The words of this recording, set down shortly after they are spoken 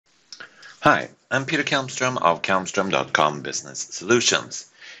Hi, I'm Peter Kalmstrom of kalmstrom.com Business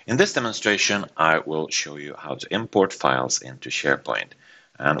Solutions. In this demonstration, I will show you how to import files into SharePoint.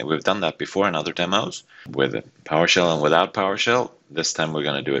 And we've done that before in other demos with PowerShell and without PowerShell. This time we're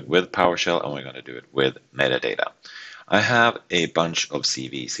going to do it with PowerShell and we're going to do it with metadata. I have a bunch of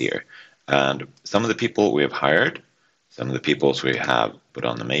CVs here, and some of the people we have hired, some of the people we have put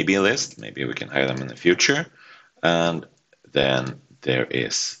on the maybe list, maybe we can hire them in the future, and then there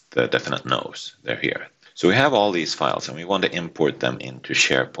is the definite no's. They're here. So we have all these files and we want to import them into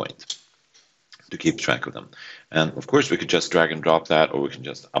SharePoint to keep track of them. And of course we could just drag and drop that, or we can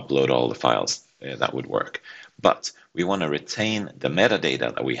just upload all the files. That would work. But we want to retain the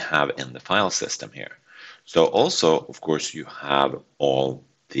metadata that we have in the file system here. So also, of course, you have all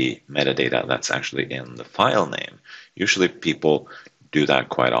the metadata that's actually in the file name. Usually people do that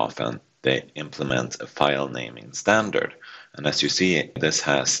quite often. They implement a file naming standard. And as you see, this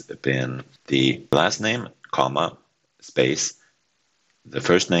has been the last name, comma, space, the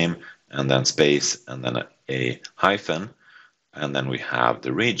first name, and then space, and then a hyphen, and then we have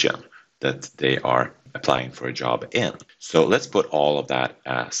the region that they are applying for a job in. So let's put all of that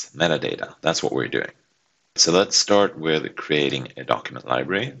as metadata. That's what we're doing. So let's start with creating a document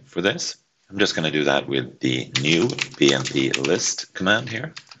library for this. I'm just going to do that with the new PnP list command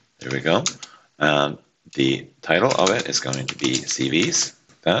here. There we go. And the title of it is going to be CVs,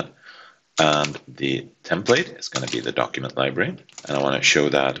 that, and the template is going to be the document library. And I want to show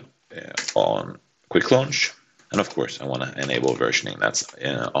that on quick launch. And of course, I want to enable versioning. That's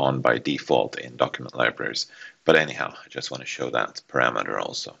on by default in document libraries. But anyhow, I just want to show that parameter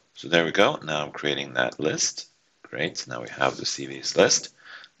also. So there we go. Now I'm creating that list. Great. Now we have the CVs list.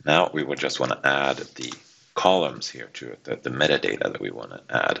 Now we would just want to add the columns here to it, the metadata that we want to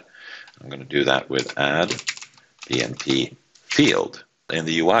add. I'm going to do that with add PnP field. In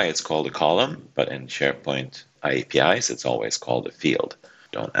the UI, it's called a column, but in SharePoint APIs, it's always called a field.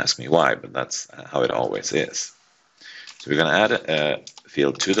 Don't ask me why, but that's how it always is. So we're going to add a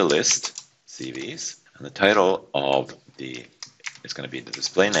field to the list, CVs, and the title of it's going to be the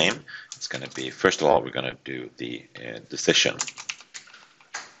display name. It's going to be, first of all, we're going to do the decision.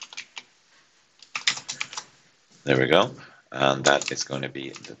 There we go. And that is going to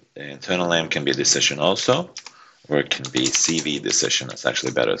be, the internal name can be decision also, or it can be CV decision. It's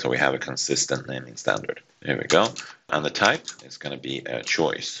actually better, so we have a consistent naming standard. There we go. And the type is going to be a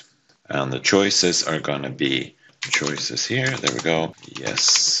choice. And the choices are going to be choices here. There we go.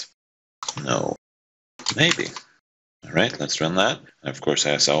 Yes, no, maybe. All right, let's run that. And of course,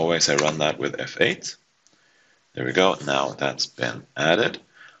 as always, I run that with F8. There we go. Now that's been added.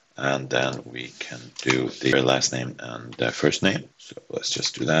 And then we can do the last name and first name. So let's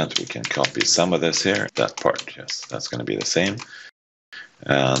just do that. We can copy some of this here. That part, yes, that's going to be the same.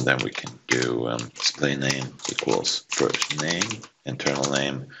 And then we can do display name equals first name, internal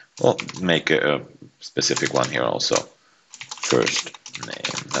name. We'll make a specific one here also. First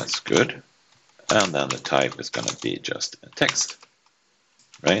name, that's good. And then the type is going to be just a text,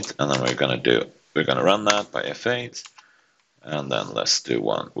 right? And then we're going to run that by F8. And then let's do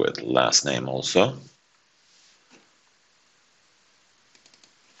one with last name also.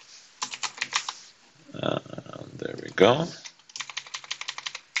 And there we go.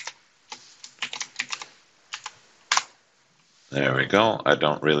 There we go. I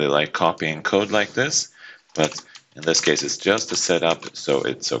don't really like copying code like this, but in this case it's just a setup, so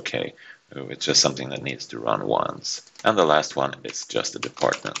it's okay. It's just something that needs to run once. And the last one is just a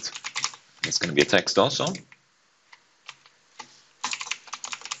department. It's going to be a text also.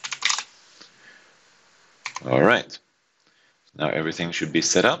 All right, now everything should be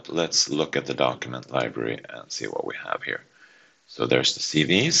set up. Let's look at the document library and see what we have here. So there's the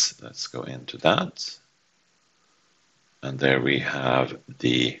CVs. Let's go into that. And there we have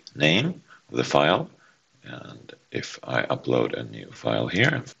the name of the file. And if I upload a new file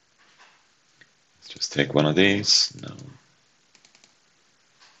here, let's just take one of these. No.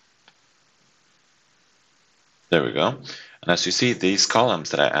 There we go. And as you see, these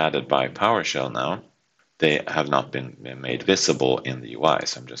columns that I added by PowerShell now, they have not been made visible in the UI,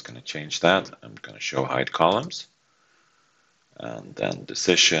 so I'm just going to change that. I'm going to show hide columns, and then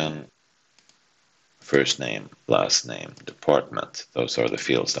decision, first name, last name, department. Those are the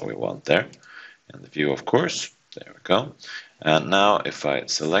fields that we want there. And the view, of course, there we go. And now if I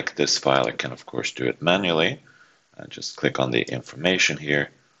select this file, I can of course do it manually. I just click on the information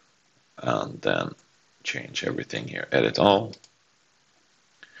here, and then change everything here, edit all.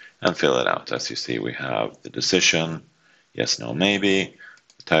 And fill it out. As you see, we have the decision, yes, no, maybe.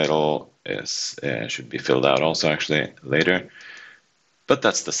 The title is should be filled out also actually later. But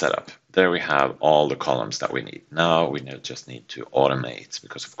that's the setup. There we have all the columns that we need. Now we just need to automate,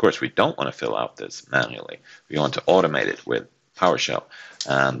 because of course we don't want to fill out this manually. We want to automate it with PowerShell.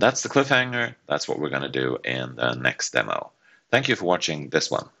 And that's the cliffhanger. That's what we're going to do in the next demo. Thank you for watching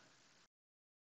this one.